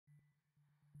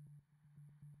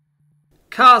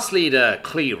Cast leader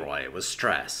Cleroy was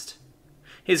stressed.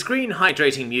 His green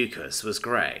hydrating mucus was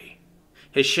grey.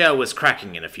 His shell was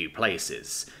cracking in a few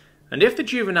places, and if the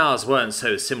juveniles weren't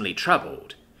so similarly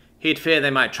troubled, he'd fear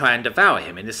they might try and devour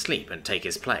him in his sleep and take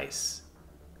his place.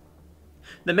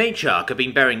 The matriarch had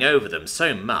been bearing over them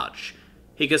so much,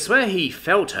 he could swear he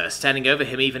felt her standing over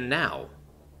him even now.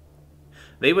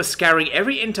 They were scouring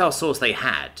every intel source they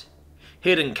had,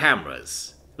 hidden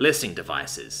cameras, listening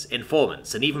devices,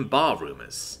 informants, and even bar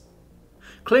rumours.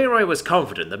 Cleroy was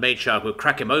confident the matriarch would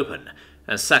crack him open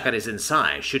and suck at his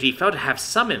inside should he fail to have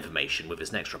some information with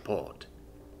his next report.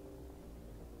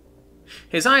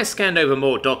 His eyes scanned over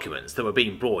more documents that were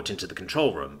being brought into the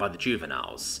control room by the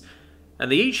juveniles,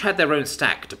 and they each had their own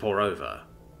stack to pore over.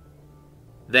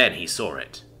 Then he saw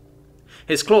it.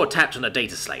 His claw tapped on a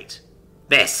data slate.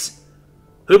 "This!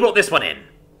 Who brought this one in?"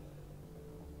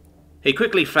 He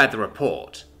quickly flagged the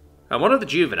report, and one of the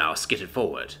juveniles skidded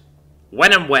forward.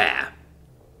 "When and where?"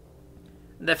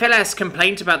 "The Philas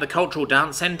complaint about the Cultural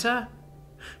Dance Centre?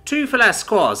 2 Philas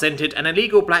squads entered an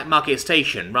illegal black market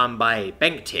station run by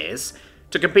Benktiers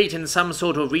to compete in some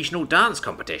sort of regional dance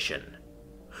competition.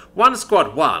 One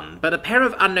squad won, but a pair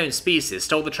of unknown species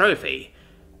stole the trophy.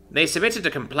 They submitted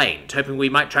a complaint, hoping we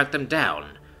might track them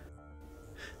down.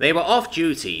 They were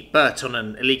off-duty, but on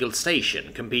an illegal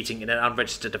station, competing in an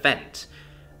unregistered event.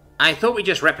 I thought we'd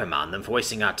just reprimand them for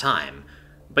wasting our time,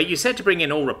 but you said to bring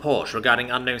in all reports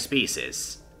regarding unknown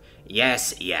species."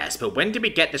 Yes, but when did we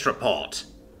get this report?"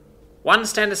 "1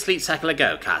 standard sleep cycle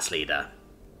ago, cast leader."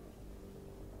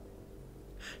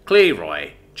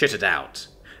 Cleroy chittered out,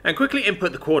 and quickly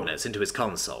input the coordinates into his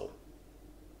console.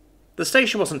 The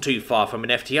station wasn't too far from an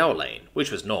FTL lane,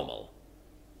 which was normal.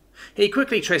 He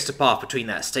quickly traced a path between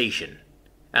that station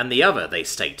and the other they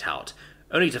staked out,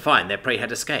 only to find their prey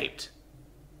had escaped.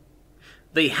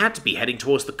 They had to be heading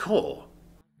towards the core.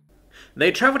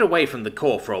 They travelled away from the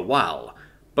core for a while,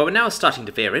 but were now starting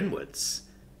to veer inwards.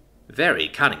 Very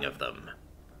cunning of them.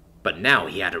 But now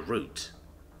he had a route.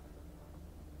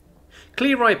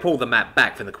 Cleroy pulled the map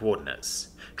back from the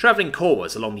coordinates, travelling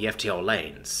corewards along the FTL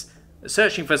lanes,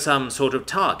 searching for some sort of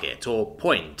target or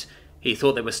point he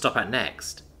thought they would stop at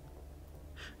next.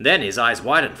 Then his eyes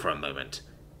widened for a moment,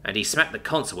 and he smacked the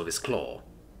console with his claw.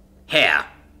 "Here!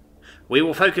 We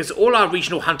will focus all our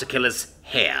regional hunter-killers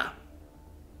here."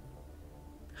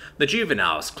 The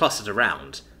juveniles clustered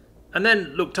around, and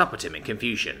then looked up at him in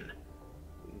confusion.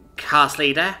 "Cast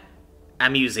leader? A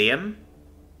museum?"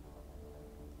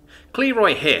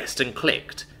 Cleroy hissed and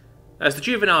clicked, as the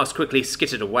juveniles quickly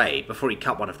skittered away before he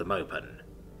cut one of them open.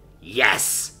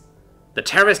 "Yes! The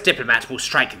terrorist diplomat will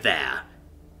strike there.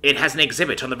 It has an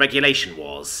exhibit on the regulation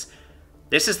wars.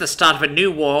 This is the start of a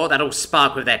new war that'll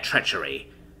spark with their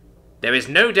treachery. There is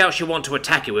no doubt she'll want to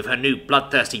attack you with her new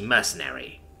bloodthirsty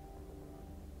mercenary."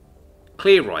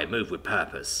 Cleroy moved with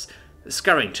purpose,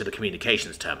 scurrying to the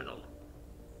communications terminal.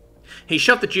 He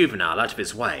shoved the juvenile out of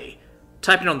his way,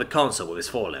 typing on the console with his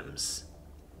forelimbs.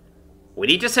 "We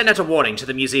need to send out a warning to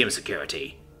the museum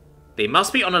security. They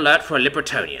must be on alert for a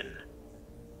Libratonian."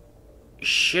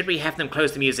 "Should we have them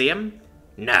close the museum?"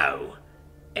 "No.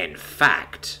 In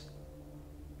fact..."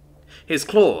 His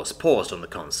claws paused on the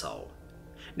console.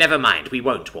 "Never mind, we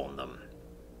won't warn them."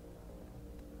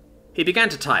 He began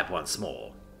to type once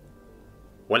more.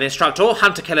 "We'll instruct all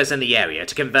hunter-killers in the area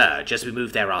to converge as we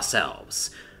move there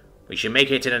ourselves. We should make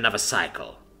it in another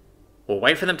cycle. We'll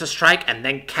wait for them to strike and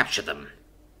then capture them."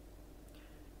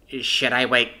 "Should I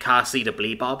wake Cast Leader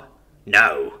Bleebob?"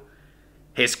 "No.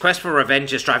 His quest for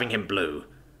revenge is driving him blue.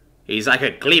 He's like a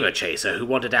gleamer chaser who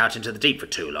wandered out into the deep for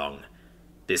too long.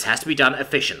 This has to be done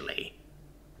efficiently.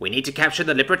 We need to capture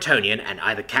the Libratonian and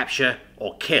either capture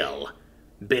or kill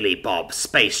Billy Bob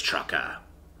Space Trucker."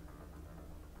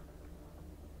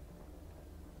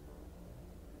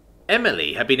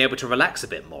 Emily had been able to relax a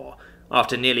bit more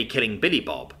after nearly killing Billy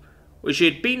Bob, which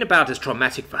had been about as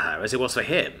traumatic for her as it was for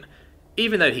him,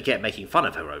 even though he kept making fun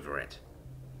of her over it.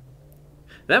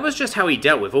 That was just how he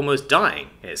dealt with almost dying,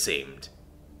 it seemed.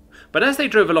 But as they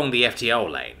drove along the FTL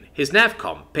lane, his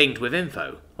navcom pinged with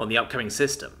info on the upcoming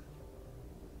system.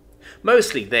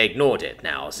 Mostly they ignored it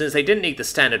now, since they didn't need the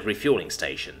standard refueling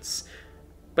stations.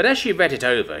 But as she read it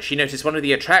over, she noticed one of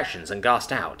the attractions and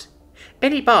gasped out,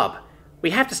 "Billy Bob,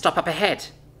 we have to stop up ahead."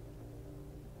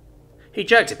 He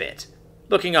jerked a bit,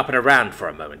 looking up and around for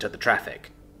a moment at the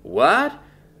traffic. "What?"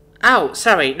 "Oh,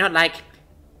 sorry, not like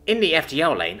in the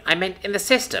FTL lane, I meant in the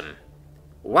system."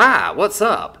 "Wow, what's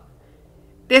up?"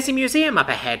 "There's a museum up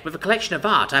ahead with a collection of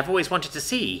art I've always wanted to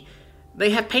see.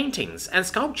 They have paintings and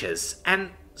sculptures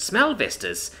and smell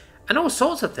vistas and all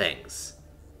sorts of things."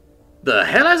 The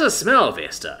hell is a smell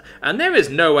vista? And there is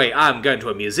no way I'm going to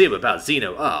a museum about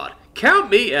Xeno art. Count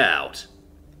me out.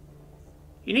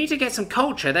 You need to get some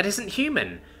culture that isn't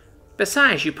human.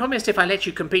 Besides, you promised if I let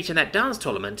you compete in that dance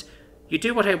tournament, you'd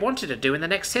do what I wanted to do in the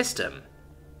next system.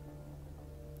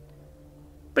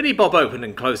 Billy Bob opened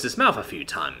and closed his mouth a few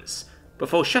times,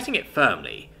 before shutting it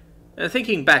firmly, and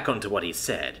thinking back onto what he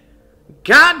said.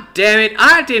 God damn it,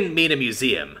 I didn't mean a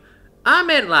museum. I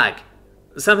meant like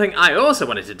something I also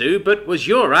wanted to do, but was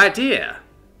your idea.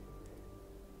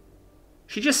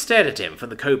 She just stared at him from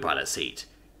the co-pilot seat,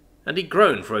 and he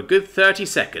groaned for a good 30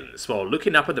 seconds while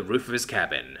looking up at the roof of his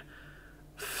cabin.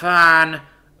 Fun.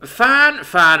 Fun,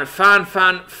 fun, fun,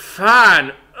 fun,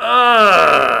 fun.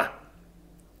 Ugh.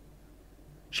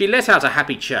 She let out a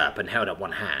happy chirp and held up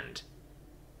one hand.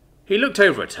 He looked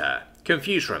over at her,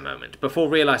 confused for a moment, before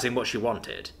realizing what she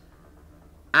wanted.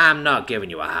 I'm not giving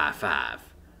you a high five.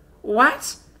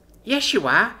 What? Yes, you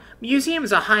are.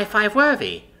 Museums are high five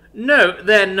worthy. No,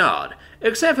 they're not.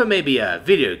 Except for maybe a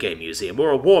video game museum or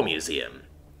a war museum.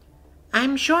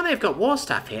 I'm sure they've got war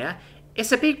stuff here.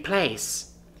 It's a big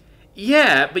place.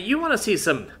 Yeah, but you want to see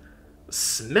some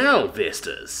smell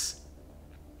vistas.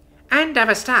 And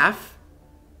other stuff.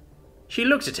 She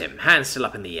looked at him, hands still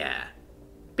up in the air.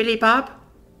 Billy Bob?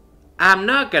 I'm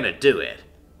not gonna do it.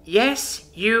 Yes,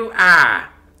 you are,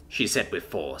 she said with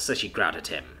force as she growled at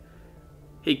him.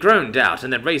 He groaned out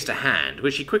and then raised a hand,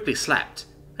 which she quickly slapped,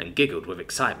 and giggled with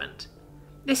excitement.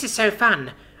 This is so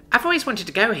fun. I've always wanted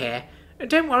to go here.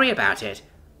 Don't worry about it.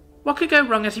 What could go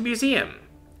wrong at a museum?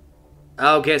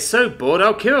 I'll get so bored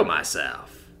I'll kill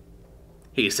myself,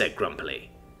 he said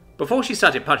grumpily, before she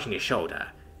started punching his shoulder.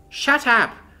 Shut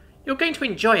up. You're going to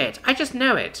enjoy it. I just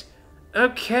know it.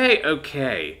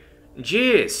 Okay.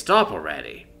 Jeez, stop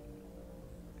already.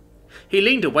 He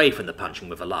leaned away from the punching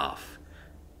with a laugh.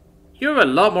 You're a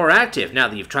lot more active now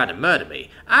that you've tried to murder me.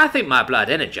 I think my blood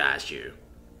energized you.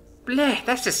 Bleh,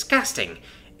 that's disgusting.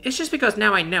 It's just because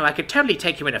now I know I could totally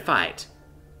take you in a fight.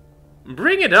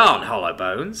 Bring it on, hollow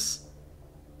bones.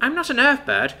 I'm not an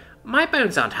earthbird. My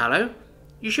bones aren't hollow.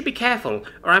 You should be careful,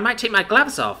 or I might take my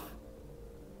gloves off.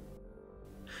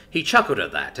 He chuckled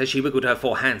at that as she wiggled her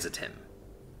 4 hands at him.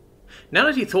 Now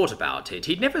that he thought about it,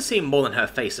 he'd never seen more than her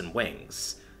face and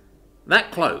wings.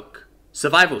 That cloak,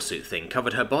 survival suit thing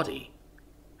covered her body.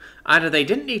 Either they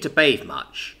didn't need to bathe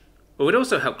much, or would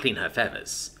also help clean her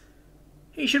feathers.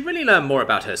 He should really learn more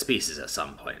about her species at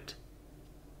some point.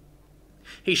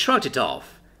 He shrugged it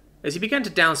off as he began to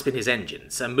downspin his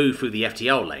engines and move through the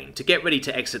FTL lane to get ready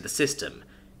to exit the system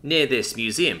near this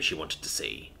museum she wanted to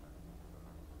see.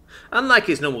 Unlike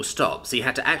his normal stops, he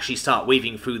had to actually start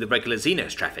weaving through the regular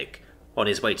Xenos traffic on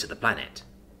his way to the planet.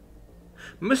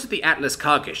 Most of the Atlas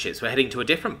cargo ships were heading to a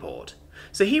different port,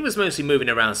 so he was mostly moving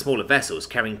around smaller vessels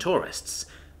carrying tourists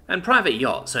and private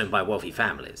yachts owned by wealthy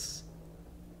families.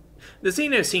 The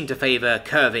Xenos seemed to favour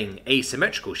curving,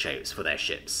 asymmetrical shapes for their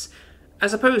ships,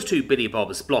 as opposed to Billy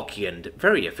Bob's blocky and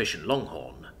very efficient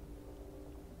Longhorn.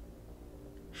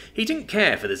 He didn't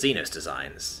care for the Xenos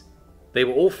designs. They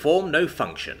were all form, no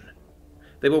function.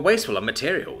 They were wasteful on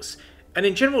materials, and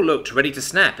in general looked ready to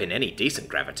snap in any decent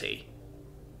gravity.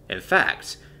 In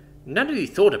fact, now that he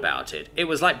thought about it, it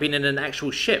was like being in an actual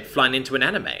ship flying into an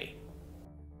anime.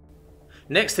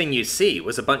 Next thing you'd see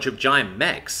was a bunch of giant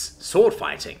mechs, sword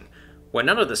fighting, where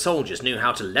none of the soldiers knew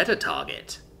how to let a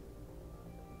target.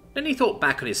 Then he thought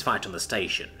back on his fight on the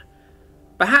station.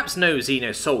 Perhaps no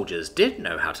Xeno soldiers did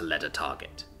know how to let a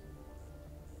target.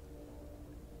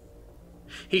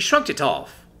 He shrugged it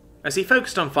off, as he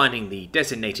focused on finding the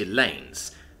designated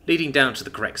lanes leading down to the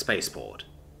correct spaceport.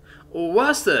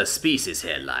 What's the species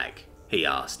here like? He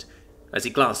asked, as he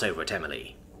glanced over at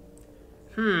Emily.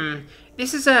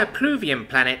 This is a Pluvium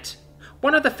planet,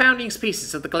 one of the founding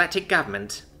species of the galactic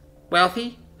government.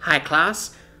 Wealthy, high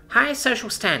class, high social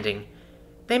standing.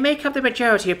 They make up the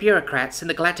majority of bureaucrats in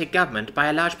the galactic government by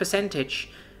a large percentage.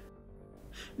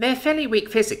 They're fairly weak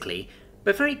physically,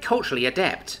 but very culturally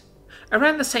adept.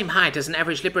 Around the same height as an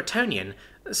average Libertonian,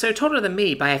 so taller than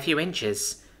me by a few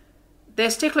inches. They're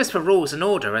sticklers for rules and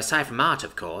order, aside from art,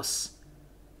 of course.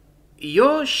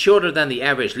 You're shorter than the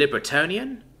average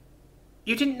Libertonian?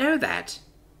 You didn't know that?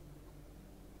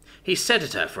 He stared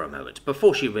at her for a moment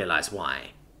before she realized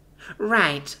why.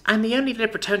 Right, I'm the only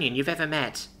Libertonian you've ever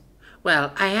met.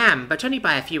 Well, I am, but only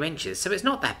by a few inches, so it's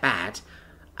not that bad.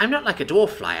 I'm not like a dwarf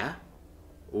flyer.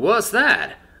 What's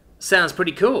that? Sounds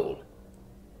pretty cool.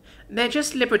 They're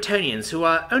just Libertonians who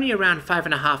are only around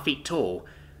 5.5 feet tall.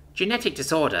 Genetic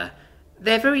disorder.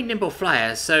 They're very nimble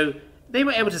flyers, so they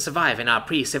were able to survive in our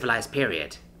pre-civilized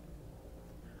period.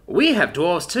 We have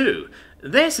dwarves too.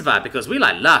 They survive because we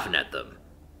like laughing at them.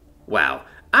 Wow,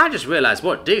 I just realized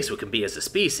what dicks we can be as a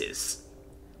species.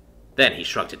 Then he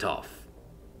shrugged it off.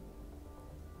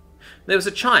 There was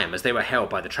a chime as they were held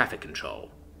by the traffic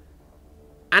control.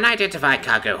 Unidentified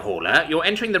cargo hauler, you're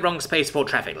entering the wrong spaceport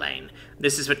traffic lane.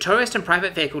 This is for tourist and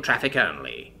private vehicle traffic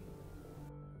only.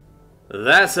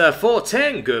 That's a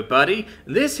 410, good buddy.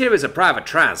 This here is a private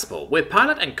transport, with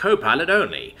pilot and co-pilot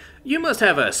only. You must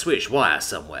have a switch wire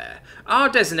somewhere. Our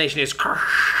destination is...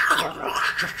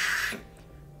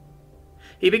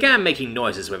 He began making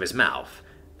noises with his mouth.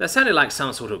 That sounded like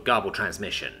some sort of garbled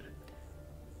transmission.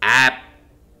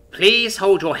 Please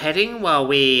hold your heading while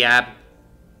we,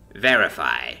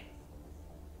 verify.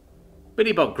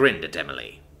 Billy Bob grinned at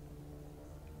Emily.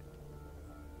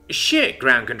 Shit,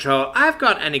 ground control, I've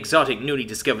got an exotic newly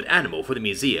discovered animal for the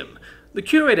museum. The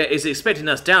curator is expecting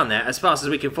us down there as fast as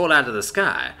we can fall out of the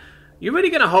sky. You really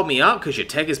gonna hold me up because your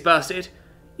tech is busted?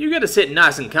 You gotta sit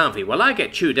nice and comfy while I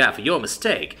get chewed out for your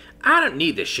mistake. I don't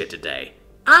need this shit today.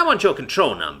 I want your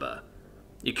control number.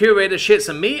 Your curator shits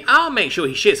on me, I'll make sure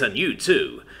he shits on you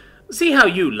too. See how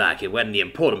you like it when the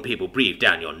important people breathe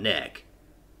down your neck.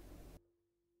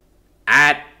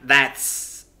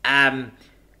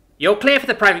 You're clear for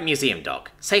the private museum,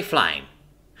 Doc. Safe flying.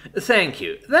 Thank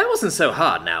you. That wasn't so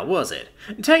hard now, was it?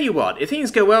 Tell you what, if things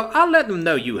go well, I'll let them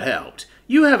know you helped.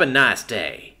 You have a nice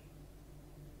day.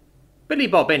 Billy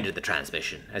Bob ended the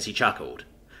transmission as he chuckled.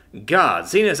 God,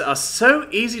 Xenos are so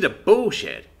easy to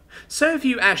bullshit. So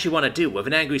few actually want to deal with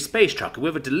an angry space trucker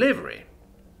with a delivery.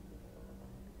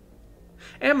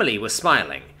 Emily was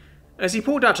smiling as he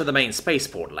pulled out of the main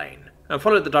spaceport lane and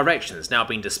followed the directions now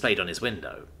being displayed on his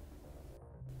window.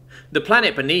 The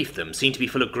planet beneath them seemed to be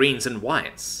full of greens and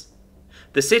whites.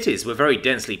 The cities were very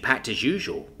densely packed as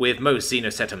usual, with most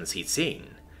Xeno settlements he'd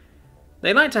seen.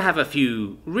 They liked to have a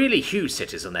few really huge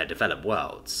cities on their developed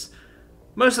worlds.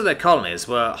 Most of their colonies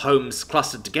were homes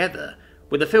clustered together,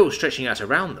 with the fields stretching out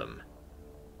around them.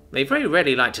 They very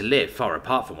rarely liked to live far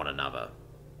apart from one another.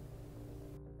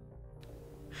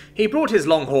 He brought his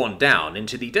Longhorn down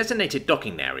into the designated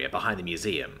docking area behind the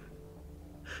museum.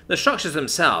 The structures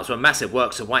themselves were massive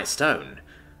works of white stone,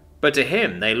 but to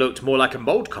him they looked more like a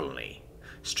mold colony,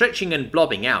 stretching and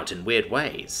blobbing out in weird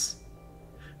ways.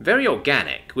 Very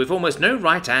organic, with almost no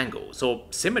right angles or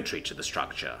symmetry to the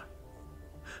structure.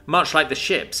 Much like the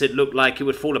ships, it looked like it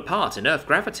would fall apart in Earth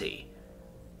gravity.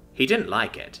 He didn't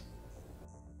like it.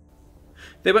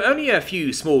 There were only a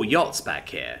few small yachts back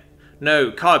here,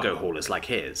 no cargo haulers like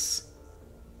his.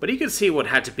 But he could see what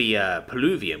had to be a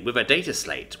Peluvian with a data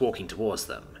slate walking towards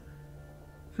them.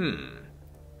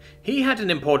 He had an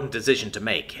important decision to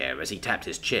make here as he tapped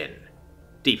his chin,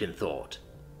 deep in thought.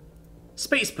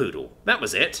 Space Poodle, that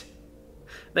was it.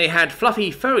 They had fluffy,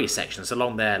 furry sections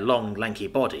along their long, lanky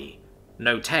body,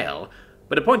 no tail,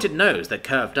 but a pointed nose that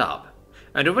curved up,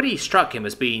 and already struck him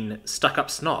as being stuck-up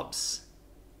snobs.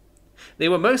 They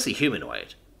were mostly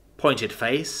humanoid, pointed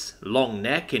face, long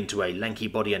neck into a lanky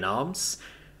body and arms.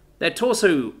 Their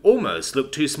torso almost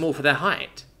looked too small for their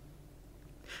height.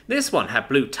 This one had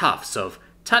blue tufts of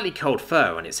tightly curled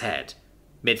fur on its head,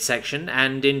 midsection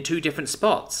and in two different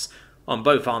spots, on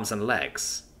both arms and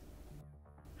legs.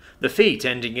 The feet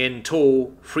ending in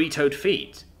tall, free-toed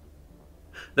feet.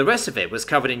 The rest of it was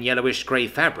covered in yellowish grey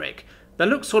fabric that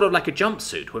looked sort of like a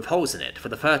jumpsuit with holes in it for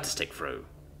the fur to stick through.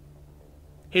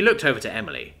 He looked over to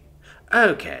Emily.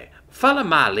 Okay, follow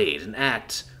my lead and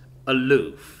act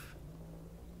aloof.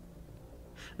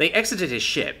 They exited his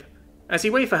ship as he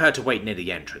waited for her to wait near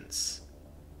the entrance.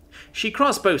 She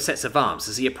crossed both sets of arms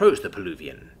as he approached the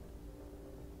Peluvian.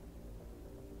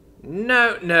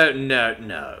 No.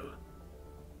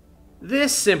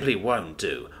 This simply won't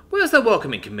do. Where's the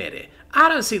welcoming committee? I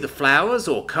don't see the flowers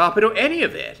or carpet or any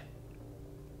of it.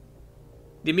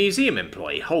 The museum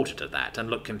employee halted at that and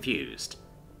looked confused.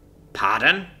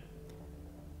 Pardon?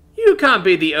 You can't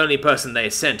be the only person they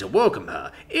sent to welcome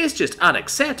her. It's just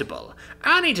unacceptable.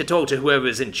 I need to talk to whoever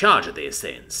is in charge of these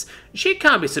things. She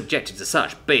can't be subjected to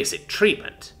such basic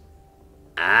treatment.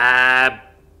 The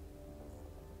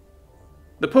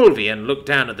Peluvian looked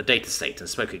down at the data slate and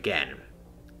spoke again.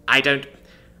 I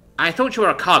thought you were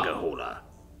a cargo hauler.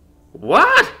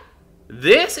 What?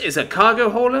 This is a cargo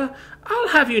hauler? I'll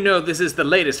have you know this is the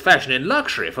latest fashion in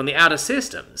luxury from the outer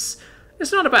systems.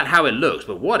 It's not about how it looks,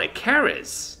 but what it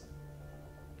carries.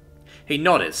 He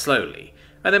nodded slowly,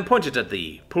 and then pointed at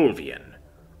the Peluvian.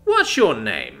 What's your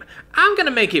name? I'm going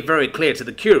to make it very clear to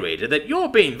the curator that you're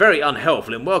being very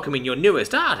unhelpful in welcoming your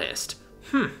newest artist.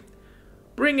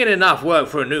 Bring in enough work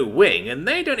for a new wing, and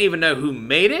they don't even know who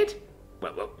made it?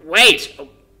 Wait!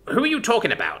 Who are you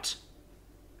talking about?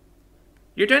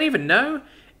 You don't even know?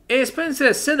 is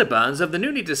Princess Cinnabons of the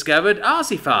newly discovered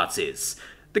Artsy-Fartsies.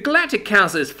 The Galactic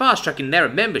Council is fast-tracking their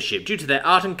membership due to their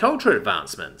art and culture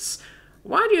advancements.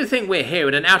 Why do you think we're here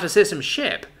in an outer-system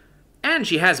ship? And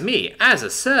she has me as a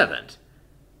servant.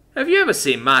 Have you ever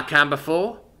seen Markham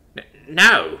before?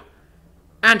 No.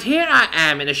 And here I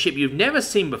am in a ship you've never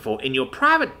seen before in your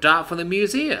private dock from the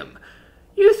museum.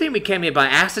 You think we came here by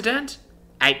accident?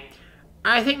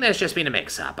 I think there's just been a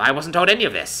mix-up. I wasn't told any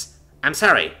of this. I'm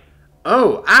sorry.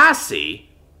 Oh, I see.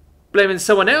 Blaming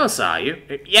someone else, are you?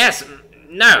 Yes.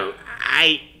 No.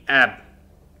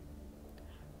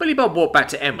 Billy Bob walked back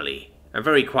to Emily and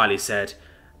very quietly said,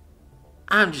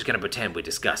 I'm just going to pretend we're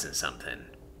discussing something.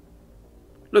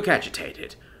 Look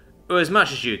agitated, or as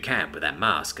much as you can with that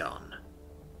mask on.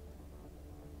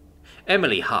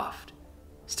 Emily huffed,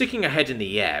 sticking her head in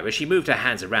the air as she moved her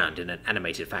hands around in an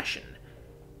animated fashion.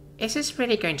 Is this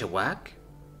really going to work?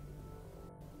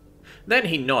 Then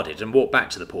he nodded and walked back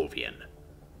to the Porvian,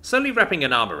 slowly wrapping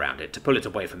an arm around it to pull it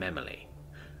away from Emily.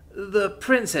 The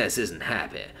princess isn't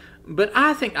happy, but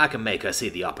I think I can make her see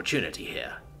the opportunity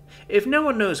here. If no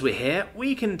one knows we're here,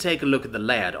 we can take a look at the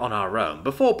layout on our own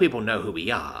before people know who we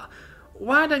are.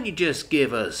 Why don't you just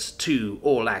give us 2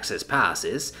 all-access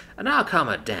passes, and I'll calm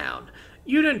her down.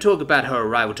 You don't talk about her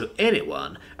arrival to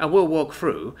anyone, and we'll walk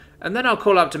through, and then I'll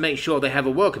call up to make sure they have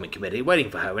a welcoming committee waiting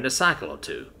for her in a cycle or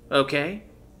 2, okay?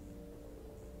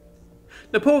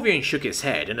 Napoleon shook his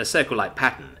head in a circle-like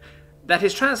pattern that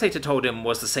his translator told him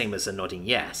was the same as a nodding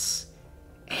yes.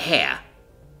 Here.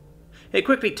 He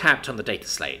quickly tapped on the data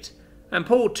slate and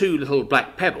pulled 2 little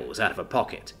black pebbles out of a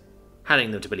pocket,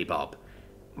 handing them to Billy Bob.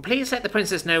 Please let the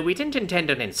princess know we didn't intend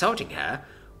on insulting her.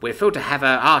 We're thrilled to have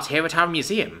her art here at our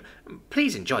museum.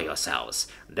 Please enjoy yourselves.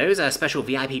 Those are special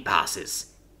VIP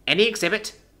passes. Any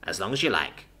exhibit, as long as you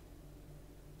like.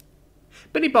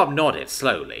 Billy Bob nodded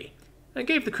slowly and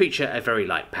gave the creature a very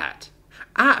light pat.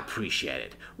 I appreciate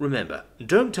it. Remember,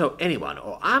 don't tell anyone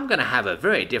or I'm going to have a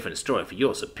very different story for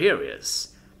your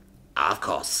superiors. Of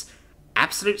course.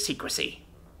 Absolute secrecy.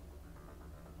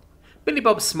 Billy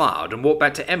Bob smiled and walked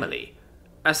back to Emily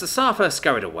as the Safa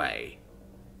scurried away.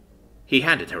 He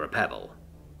handed her a pebble.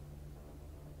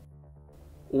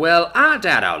 Well, I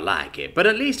doubt I'll like it, but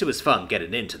at least it was fun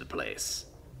getting into the place.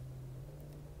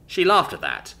 She laughed at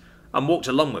that and walked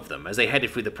along with them as they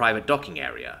headed through the private docking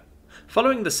area,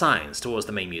 following the signs towards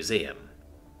the main museum.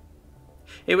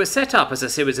 It was set up as a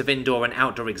series of indoor and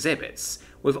outdoor exhibits,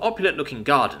 with opulent-looking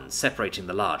gardens separating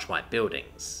the large white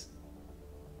buildings.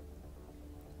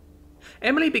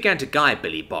 Emily began to guide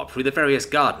Billy Bob through the various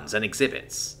gardens and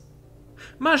exhibits.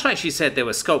 Much like she said there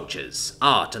were sculptures,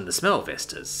 art, and the smell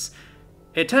vistas,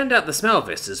 it turned out the smell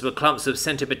vistas were clumps of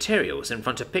scented materials in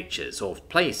front of pictures or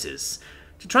places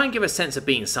to try and give a sense of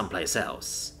being someplace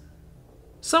else.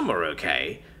 Some were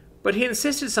okay, but he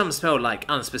insisted some smelled like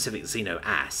unspecific Xeno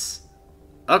ass.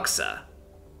 Uxa.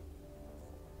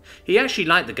 He actually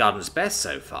liked the gardens best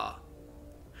so far.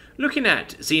 Looking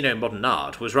at Xeno modern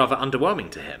art was rather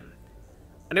underwhelming to him,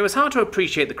 and it was hard to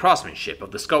appreciate the craftsmanship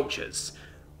of the sculptures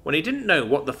when he didn't know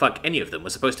what the fuck any of them were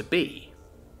supposed to be.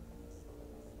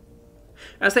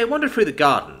 As they wandered through the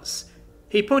gardens,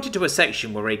 he pointed to a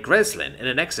section where a Greslin in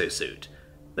an exosuit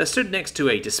that stood next to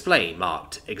a display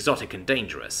marked exotic and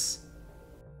dangerous.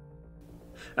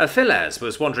 A Philaz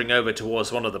was wandering over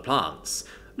towards one of the plants,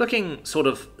 looking sort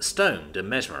of stoned and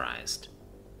mesmerized.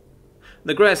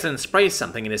 The Greslin sprayed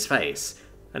something in his face,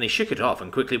 and he shook it off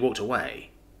and quickly walked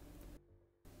away.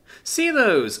 See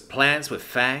those plants with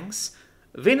fangs?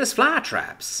 Venus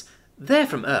flytraps. They're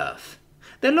from Earth.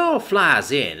 They lure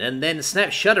flies in and then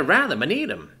snap shut around them and eat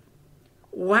them.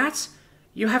 What?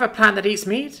 You have a plant that eats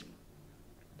meat?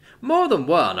 More than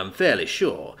one, I'm fairly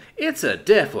sure. It's a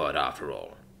death word after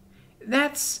all.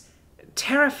 That's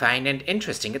terrifying and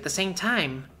interesting at the same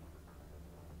time.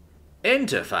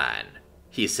 Interfine,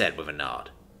 he said with a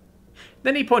nod.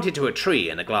 Then he pointed to a tree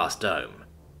in a glass dome.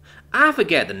 I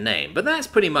forget the name, but that's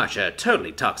pretty much a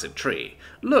totally toxic tree.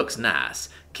 Looks nice,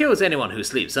 kills anyone who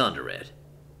sleeps under it.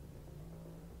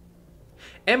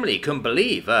 Emily couldn't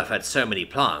believe Earth had so many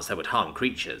plants that would harm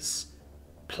creatures.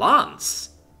 Plants?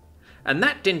 And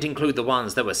that didn't include the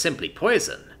ones that were simply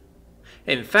poison.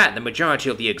 In fact, the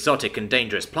majority of the exotic and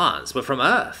dangerous plants were from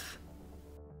Earth.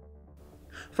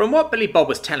 From what Billy Bob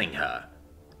was telling her,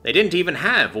 they didn't even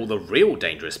have all the real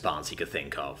dangerous plants he could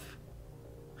think of.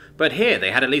 But here they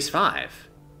had at least 5.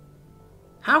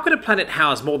 How could a planet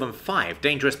house more than 5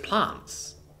 dangerous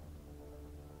plants?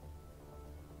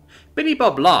 Billy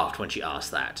Bob laughed when she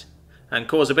asked that, and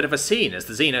caused a bit of a scene as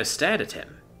the Xeno stared at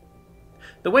him.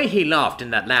 The way he laughed in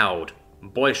that loud,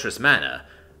 boisterous manner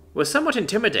was somewhat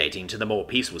intimidating to the more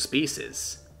peaceful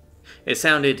species. It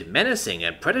sounded menacing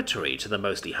and predatory to the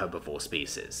mostly herbivore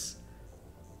species.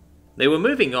 They were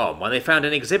moving on when they found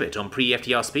an exhibit on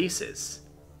pre-FDR species.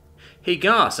 He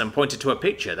gasped and pointed to a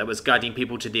picture that was guiding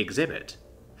people to the exhibit.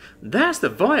 "That's the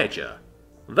Voyager!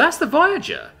 That's the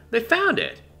Voyager! They found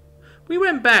it! We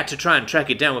went back to try and track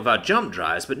it down with our jump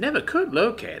drives, but never could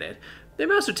locate it. They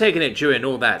must have taken it during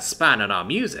all that span on our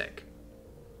music."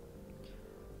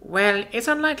 Well, it's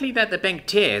unlikely that the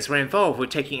Benktiers were involved with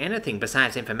taking anything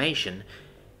besides information.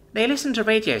 They listen to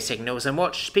radio signals and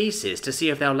watch species to see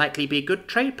if they'll likely be good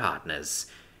trade partners.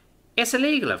 It's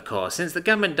illegal, of course, since the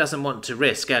government doesn't want to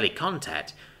risk early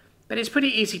contact, but it's pretty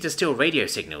easy to steal radio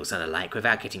signals and the like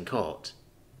without getting caught.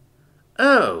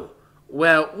 "Oh,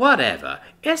 well, whatever.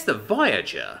 It's the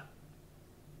Voyager."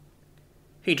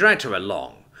 He dragged her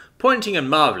along, pointing and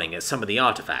marvelling at some of the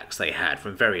artifacts they had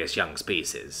from various young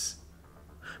species.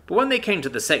 But when they came to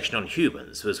the section on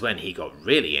humans was when he got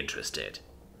really interested.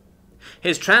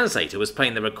 His translator was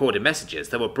playing the recorded messages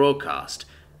that were broadcast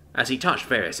as he touched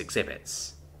various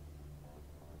exhibits.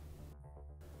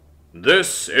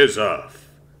 "This is Earth,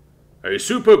 a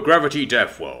supergravity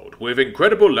death world with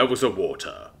incredible levels of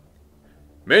water.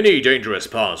 Many dangerous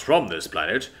plants from this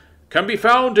planet can be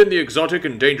found in the exotic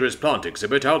and dangerous plant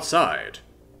exhibit outside.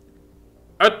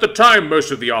 At the time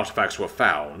most of the artifacts were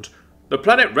found, the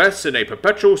planet rests in a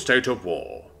perpetual state of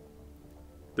war.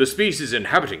 The species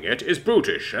inhabiting it is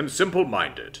brutish and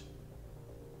simple-minded."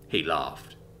 He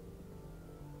laughed.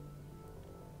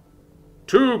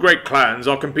 "Two great clans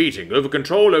are competing over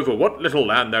control over what little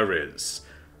land there is.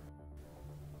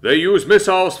 They use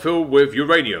missiles filled with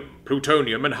uranium,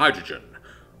 plutonium, and hydrogen,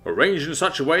 arranged in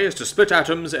such a way as to split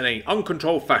atoms in an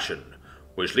uncontrolled fashion,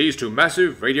 which leads to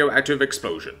massive radioactive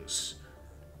explosions.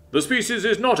 The species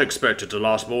is not expected to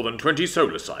last more than 20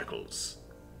 solar cycles."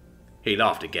 He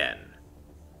laughed again.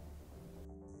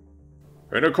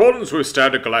 "In accordance with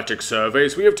standard galactic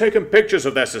surveys, we have taken pictures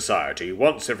of their society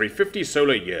once every 50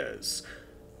 solar years,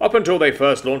 up until they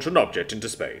first launched an object into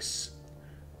space.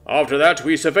 After that,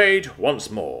 we surveyed once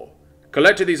more,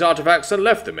 collected these artifacts and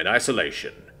left them in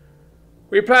isolation.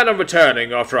 We plan on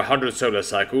returning after 100 solar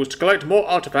cycles to collect more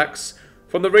artifacts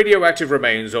from the radioactive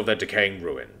remains of their decaying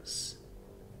ruins."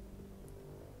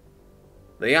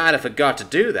 "They either forgot to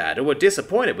do that or were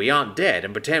disappointed we aren't dead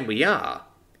and pretend we are,"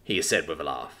 he said with a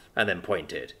laugh, and then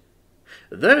pointed.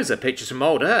 "Those are pictures from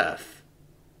old Earth."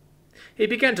 He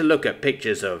began to look at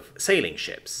pictures of sailing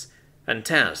ships and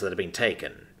towns that had been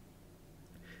taken.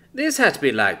 "This had to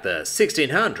be like the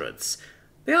 1600s.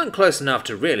 They aren't close enough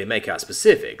to really make out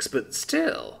specifics, but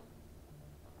still."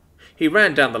 He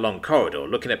ran down the long corridor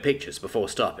looking at pictures before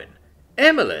stopping.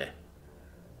 "Emily!"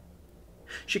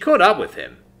 She caught up with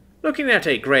him, looking at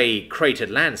a grey,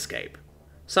 cratered landscape,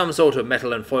 some sort of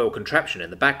metal and foil contraption in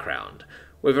the background,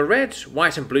 with a red,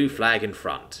 white and blue flag in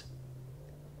front.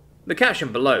 The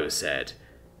caption below said,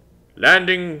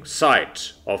 "Landing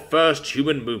site of first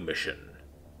human moon mission."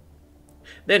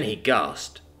 Then he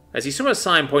gasped, as he saw a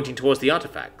sign pointing towards the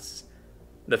artifacts.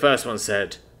 The first one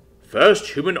said,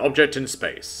 "First human object in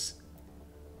space."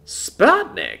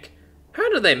 Sputnik!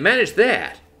 How did they manage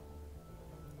that?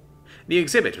 The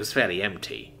exhibit was fairly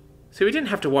empty, so he didn't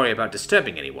have to worry about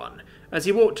disturbing anyone as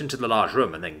he walked into the large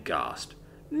room and then gasped,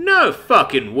 "No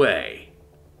fucking way!"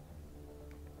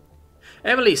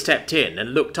 Emily stepped in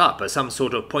and looked up at some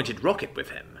sort of pointed rocket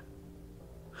with him.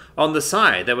 On the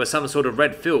side there was some sort of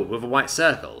red field with a white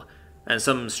circle and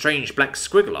some strange black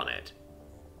squiggle on it.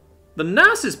 The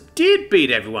NASA's did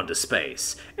beat everyone to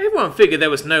space. Everyone figured there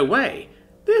was no way.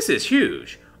 This is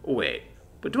huge. Wait,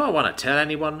 but do I want to tell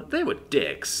anyone? They were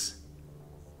dicks.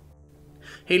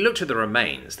 He looked at the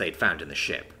remains they'd found in the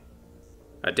ship.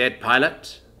 A dead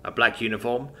pilot, a black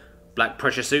uniform, black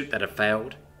pressure suit that had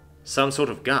failed, some sort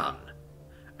of gun.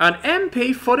 An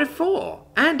MP-44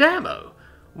 and ammo.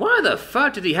 Why the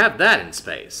fuck did he have that in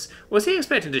space? Was he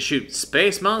expecting to shoot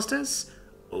space monsters?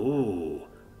 Ooh,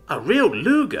 a real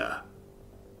Luger.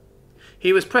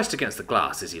 He was pressed against the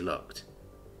glass as he looked.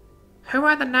 Who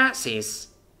are the Nazis?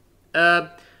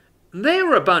 They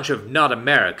were a bunch of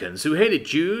not-Americans who hated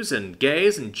Jews and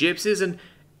gays and gypsies and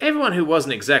everyone who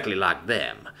wasn't exactly like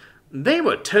them. They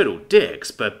were total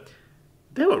dicks, but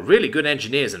they were really good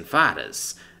engineers and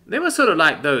fighters. They were sort of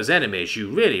like those enemies you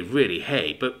really, really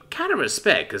hate, but kinda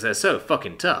respect because they're so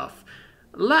fucking tough.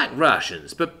 Like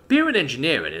Russians, but beer and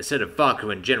engineering instead of vodka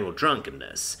and general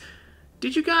drunkenness.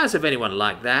 Did you guys have anyone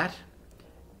like that?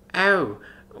 Oh,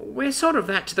 we're sort of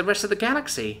that to the rest of the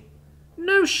galaxy.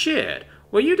 No shit.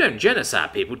 Well, you don't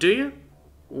genocide people, do you?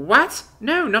 What?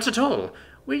 No, not at all.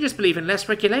 We just believe in less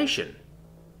regulation.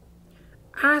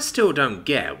 I still don't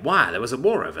get why there was a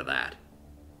war over that.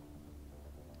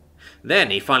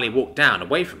 Then he finally walked down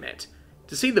away from it,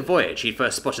 to see the voyage he'd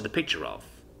first spotted the picture of.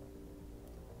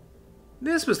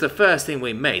 This was the first thing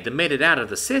we made that made it out of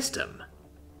the system.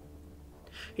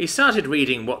 He started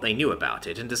reading what they knew about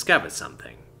it and discovered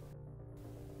something.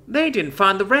 They didn't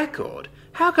find the record.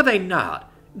 How could they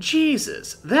not?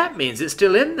 Jesus, that means it's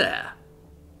still in there.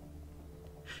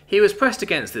 He was pressed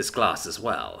against this glass as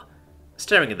well,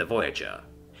 staring at the Voyager.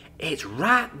 It's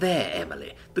right there,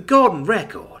 Emily, the golden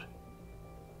record.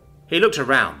 He looked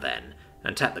around then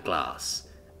and tapped the glass.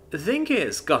 Think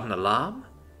it's got an alarm?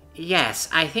 Yes,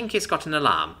 I think it's got an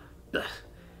alarm. Ugh.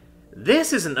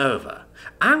 This isn't over.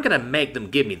 I'm gonna make them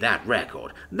give me that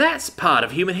record. That's part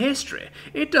of human history.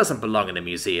 It doesn't belong in a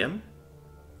museum.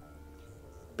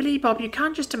 Billy Bob, you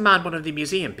can't just demand one of the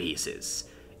museum pieces.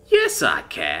 Yes, I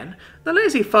can. The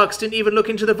lazy fucks didn't even look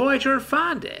into the Voyager and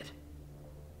find it.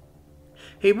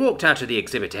 He walked out to the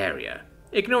exhibit area,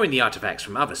 ignoring the artifacts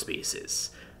from other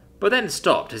species, but then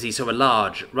stopped as he saw a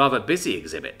large, rather busy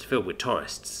exhibit filled with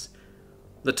tourists.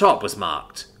 The top was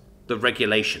marked, The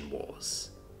Regulation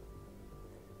Wars.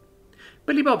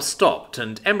 Billy Bob stopped,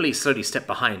 and Emily slowly stepped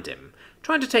behind him,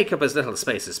 trying to take up as little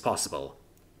space as possible.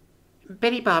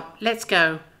 Billy Bob, let's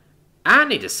go. I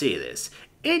need to see this.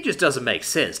 It just doesn't make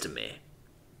sense to me.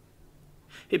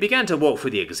 He began to walk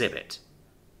through the exhibit.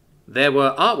 There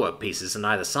were artwork pieces on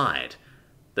either side.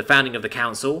 The founding of the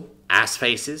council, ass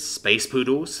faces, space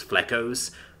poodles,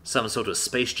 fleckos, some sort of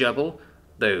space gerbil,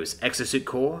 those exosuit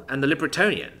corps, and the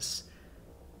Libertonians.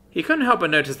 He couldn't help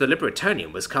but notice the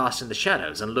Libertonian was cast in the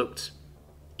shadows and looked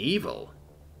evil.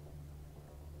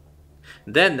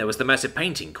 Then there was the massive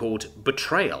painting called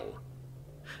Betrayal.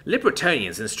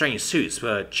 Libertonians in strange suits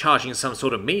were charging some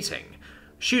sort of meeting,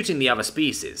 shooting the other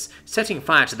species, setting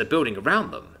fire to the building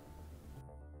around them.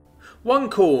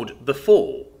 One called The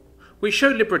Fall, which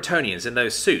showed Libertonians in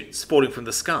those suits falling from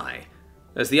the sky,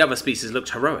 as the other species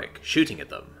looked heroic, shooting at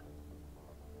them.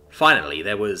 Finally,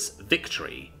 there was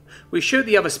Victory, which showed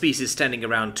the other species standing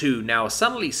around two now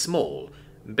suddenly small,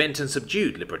 bent and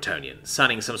subdued Libertonians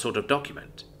signing some sort of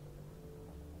document.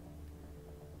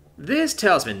 This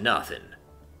tells me nothing,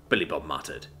 Billy Bob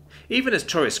muttered, even as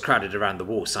tourists crowded around the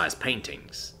wall-sized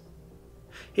paintings.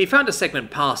 He found a segment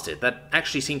past it that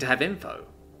actually seemed to have info.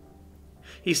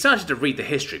 He started to read the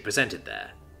history presented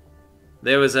there.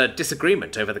 There was a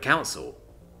disagreement over the council.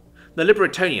 The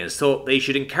Libertonians thought they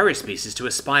should encourage species to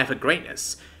aspire for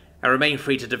greatness and remain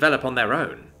free to develop on their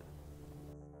own.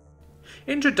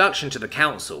 Introduction to the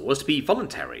council was to be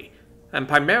voluntary, and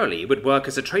primarily it would work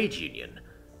as a trade union,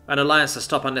 an alliance to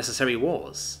stop unnecessary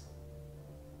wars.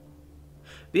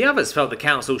 The others felt the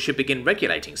council should begin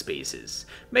regulating species,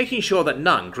 making sure that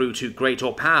none grew too great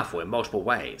or powerful in multiple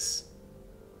ways.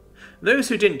 Those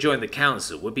who didn't join the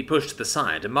council would be pushed to the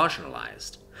side and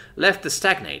marginalized, left to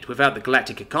stagnate without the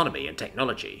galactic economy and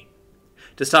technology,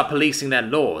 to start policing their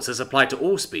laws as applied to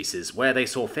all species where they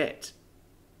saw fit.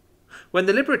 When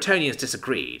the Libertonians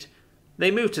disagreed,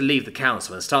 they moved to leave the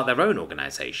council and start their own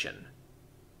organization.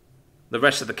 The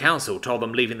rest of the council told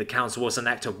them leaving the council was an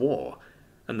act of war,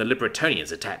 and the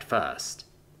Libertonians attacked first.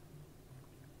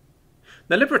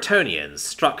 The Libertonians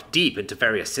struck deep into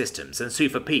various systems and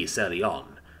sued for peace early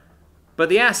on, but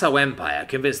the Asshole Empire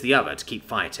convinced the other to keep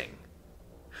fighting.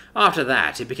 After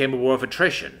that, it became a war of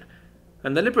attrition,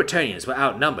 and the Libertonians were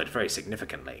outnumbered very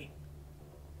significantly.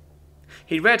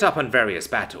 He read up on various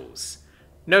battles,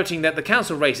 noting that the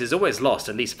council races always lost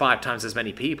at least 5 times as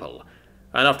many people,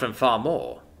 and often far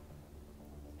more.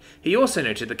 He also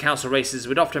noted the council races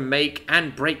would often make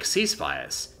and break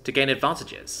ceasefires to gain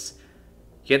advantages,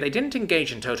 yet they didn't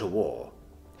engage in total war.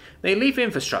 They leave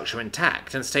infrastructure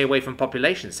intact and stay away from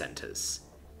population centres.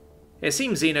 It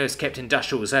seems Xenos kept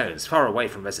industrial zones far away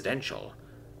from residential.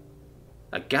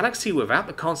 A galaxy without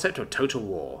the concept of total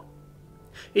war.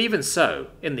 Even so,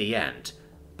 in the end,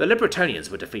 the Libertonians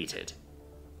were defeated.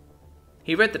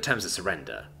 He read the terms of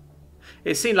surrender.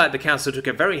 It seemed like the council took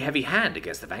a very heavy hand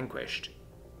against the vanquished.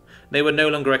 They were no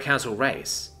longer a council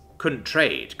race, couldn't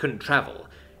trade, couldn't travel,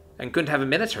 and couldn't have a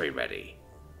military ready.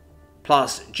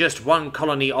 Plus, just one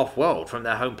colony off-world from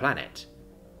their home planet.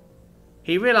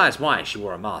 He realized why she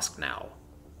wore a mask now.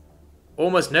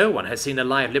 Almost no one had seen a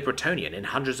live Libertonian in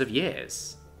hundreds of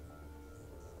years.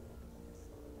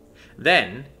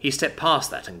 Then, he stepped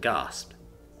past that and gasped.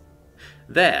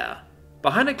 There,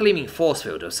 behind a gleaming force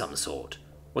field of some sort,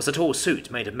 was a tall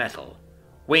suit made of metal,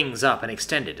 wings up and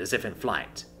extended as if in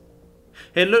flight.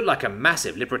 It looked like a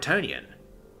massive Libertonian.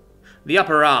 The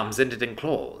upper arms ended in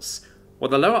claws, while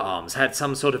the lower arms had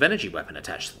some sort of energy weapon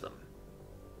attached to them.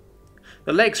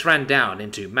 The legs ran down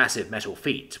into massive metal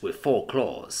feet with 4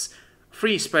 claws,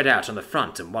 3 spread out on the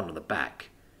front and 1 on the back.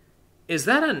 Is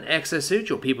that an exosuit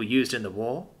your people used in the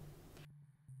war?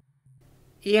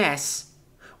 Yes.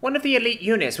 One of the elite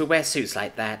units will wear suits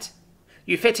like that.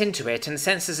 You fit into it and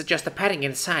sensors adjust the padding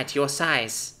inside to your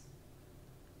size.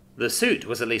 The suit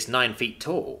was at least 9 feet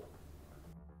tall.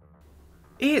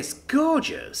 It's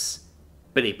gorgeous,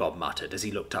 Billy Bob muttered as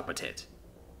he looked up at it.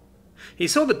 He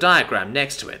saw the diagram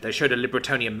next to it that showed a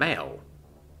Libertonian male.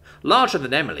 Larger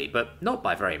than Emily, but not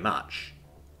by very much.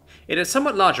 It had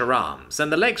somewhat larger arms,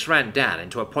 and the legs ran down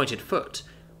into a pointed foot,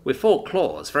 with 4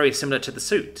 claws very similar to the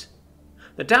suit.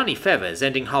 The downy feathers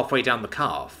ending halfway down the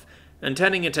calf, and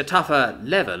turning into tougher,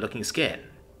 leather-looking skin.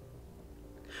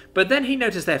 But then he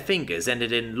noticed their fingers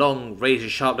ended in long,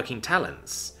 razor-sharp-looking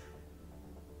talons.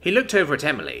 He looked over at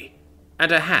Emily,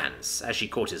 and her hands, as she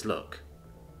caught his look.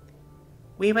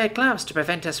 We wear gloves to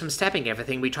prevent us from stabbing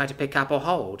everything we try to pick up or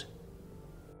hold.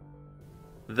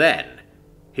 Then,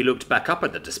 he looked back up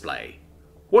at the display,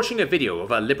 watching a video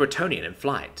of a Libertonian in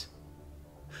flight.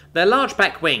 Their large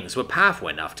back wings were powerful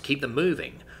enough to keep them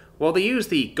moving, while they used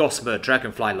the gossamer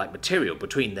dragonfly-like material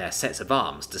between their sets of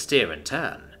arms to steer and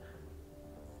turn.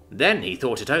 Then he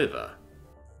thought it over.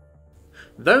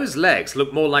 Those legs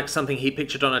looked more like something he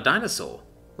pictured on a dinosaur,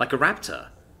 like a raptor,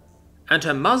 and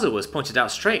her muzzle was pointed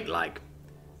out straight like...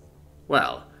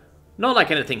 well, not like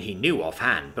anything he knew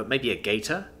offhand, but maybe a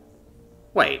gator?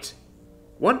 Wait,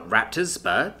 weren't raptors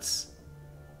birds?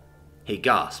 He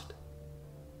gasped.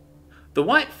 The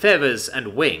white feathers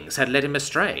and wings had led him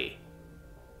astray.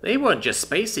 They weren't just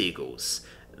space eagles,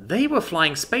 they were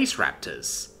flying space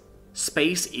raptors.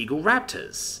 Space eagle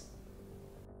raptors.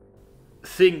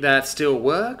 Think that still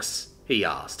works? He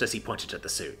asked as he pointed at the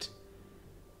suit.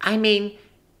 I mean,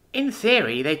 in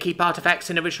theory they keep artifacts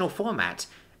in original format,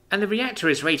 and the reactor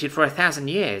is rated for 1,000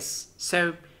 years,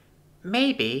 so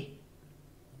maybe.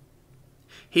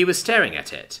 He was staring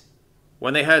at it,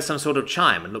 when they heard some sort of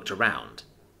chime and looked around.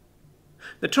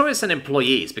 The tourists and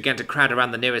employees began to crowd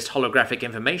around the nearest holographic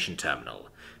information terminal,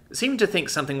 seeming to think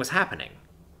something was happening.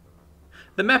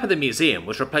 The map of the museum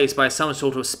was replaced by some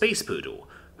sort of space poodle,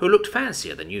 who looked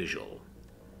fancier than usual.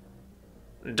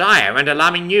 Dire and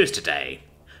alarming news today.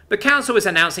 The council is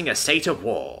announcing a state of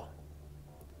war.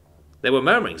 There were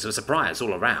murmurings of surprise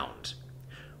all around.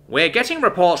 We're getting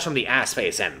reports from the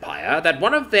Airspace Empire that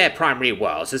one of their primary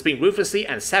worlds has been ruthlessly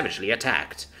and savagely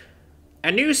attacked.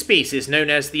 A new species known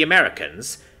as the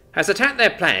Americans has attacked their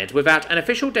planet without an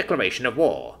official declaration of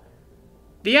war.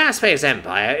 The Airspace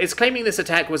Empire is claiming this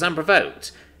attack was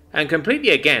unprovoked and completely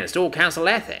against all council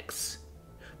ethics.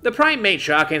 The Prime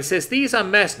Matriarch insists these are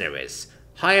mercenaries,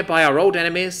 hired by our old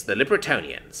enemies, the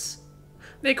Libertonians.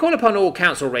 They call upon all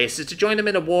council races to join them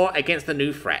in a war against the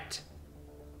new threat.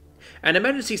 An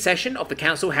emergency session of the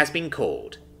council has been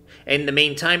called. In the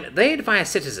meantime, they advise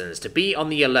citizens to be on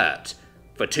the alert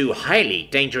for 2 highly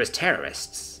dangerous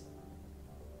terrorists.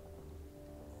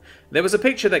 There was a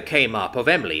picture that came up of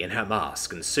Emily in her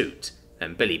mask and suit,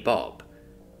 and Billy Bob,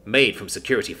 made from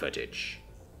security footage.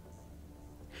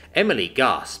 Emily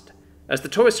gasped as the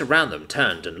tourists around them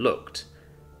turned and looked,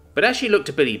 but as she looked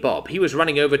at Billy Bob, he was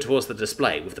running over towards the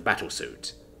display with the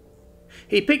battlesuit.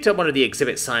 He picked up one of the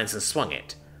exhibit signs and swung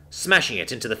it, smashing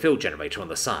it into the field generator on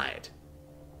the side.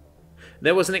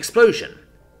 There was an explosion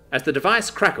as the device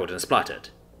crackled and spluttered.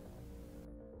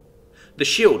 The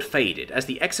shield faded as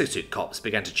the exosuit cops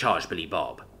began to charge Billy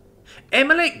Bob.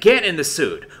 Emily, get in the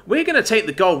suit. We're going to take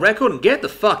the gold record and get the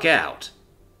fuck out.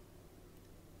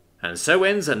 And so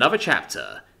ends another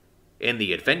chapter in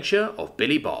the adventure of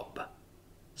Billy Bob,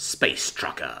 Space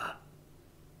Trucker.